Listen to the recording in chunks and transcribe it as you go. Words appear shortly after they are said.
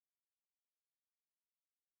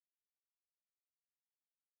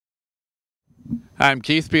I'm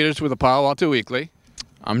Keith Peters with the Palo Alto Weekly.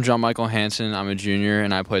 I'm John Michael Hansen. I'm a junior,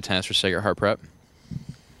 and I play tennis for Sacred Heart Prep.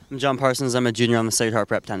 I'm John Parsons. I'm a junior on the Sacred Heart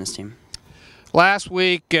Prep tennis team. Last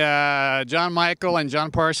week, John Michael and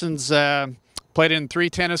John Parsons played in 3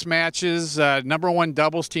 tennis matches, #1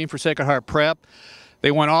 doubles team for Sacred Heart Prep.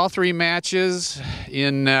 They won all 3 matches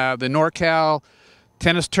in the NorCal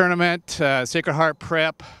tennis tournament. Sacred Heart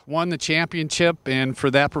Prep won the championship, and for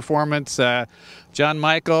that performance, John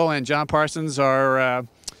Michael and John Parsons are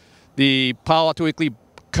the Palo Alto Weekly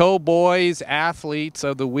Co-Boys Athletes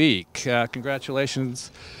of the Week. Congratulations.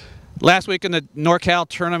 Last week in the NorCal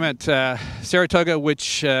tournament, Saratoga,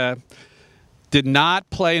 which did not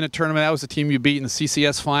play in a tournament, that was the team you beat in the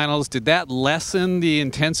CCS finals. Did that lessen the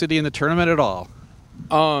intensity in the tournament at all?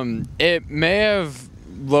 It may have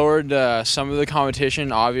lowered some of the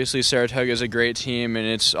competition. Obviously, Saratoga is a great team, and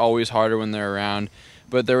it's always harder when they're around.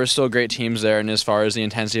 But there were still great teams there, and as far as the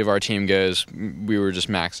intensity of our team goes, we were just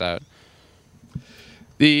maxed out.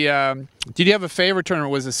 Did you have a favorite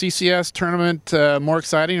tournament? Was the CCS tournament more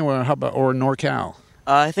exciting, or NorCal?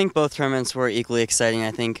 I think both tournaments were equally exciting.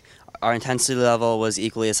 I think our intensity level was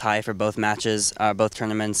equally as high for both matches, both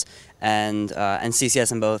tournaments, and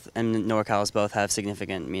CCS and NorCal's both have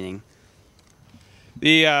significant meaning.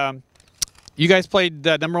 You guys played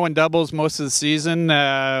 #1 doubles most of the season.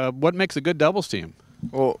 What makes a good doubles team?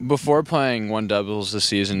 Well, before playing one doubles this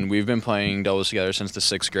season, we've been playing doubles together since the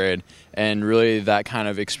 6th grade, and really that kind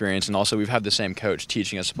of experience, and also we've had the same coach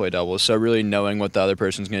teaching us to play doubles, so really knowing what the other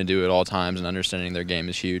person's going to do at all times and understanding their game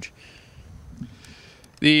is huge.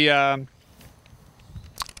 During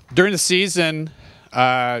the season,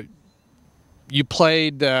 you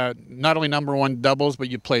played not only #1 doubles, but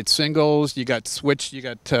you played singles. You got switched. You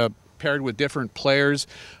got paired with different players.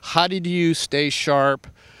 How did you stay sharp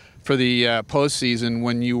for the postseason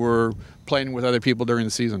when you were playing with other people during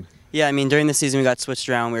the season? Yeah, I mean, during the season we got switched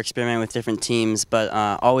around. We were experimenting with different teams, but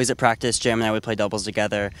always at practice, Jam and I would play doubles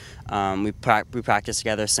together. We practiced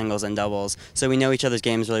together, singles and doubles. So we know each other's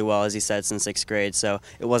games really well, as he said, since 6th grade, so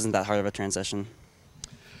it wasn't that hard of a transition.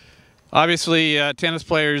 Obviously, tennis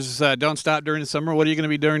players don't stop during the summer. What are you going to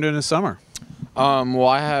be doing during the summer? Well,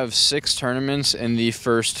 I have 6 tournaments in the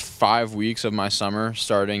first 5 weeks of my summer,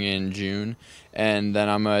 starting in June, and then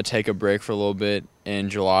I'm going to take a break for a little bit in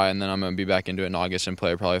July, and then I'm going to be back into it in August and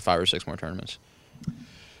play probably 5 or 6 more tournaments.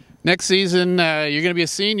 Next season, you're going to be a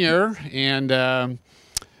senior, and are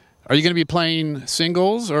you going to be playing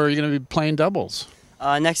singles or are you going to be playing doubles?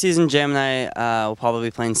 Next season, Jam and I will probably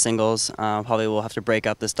be playing singles. Probably we'll have to break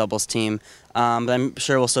up this doubles team, but I'm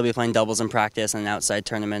sure we'll still be playing doubles in practice and outside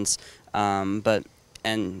tournaments. So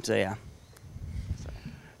yeah.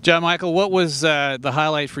 John Michael, what was the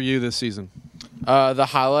highlight for you this season? The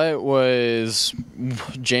highlight was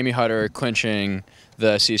Jamie Hutter clinching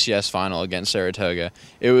the CCS final against Saratoga.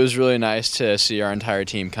 It was really nice to see our entire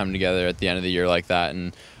team come together at the end of the year like that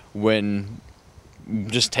and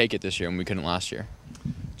just take it this year when we couldn't last year.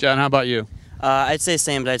 John, how about you? I'd say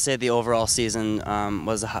same, but I'd say the overall season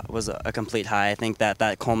was a complete high. I think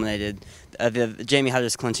that culminated. Jamie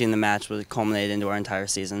Hutter's clinching the match was culminated into our entire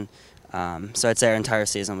season. So I'd say our entire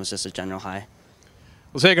season was just a general high.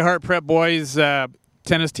 Well, Sacred Heart Prep boys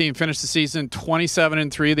tennis team finished the season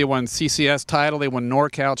 27-3. They won CCS title. They won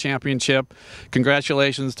NorCal championship.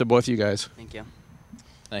 Congratulations to both you guys. Thank you.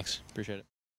 Thanks. Appreciate it.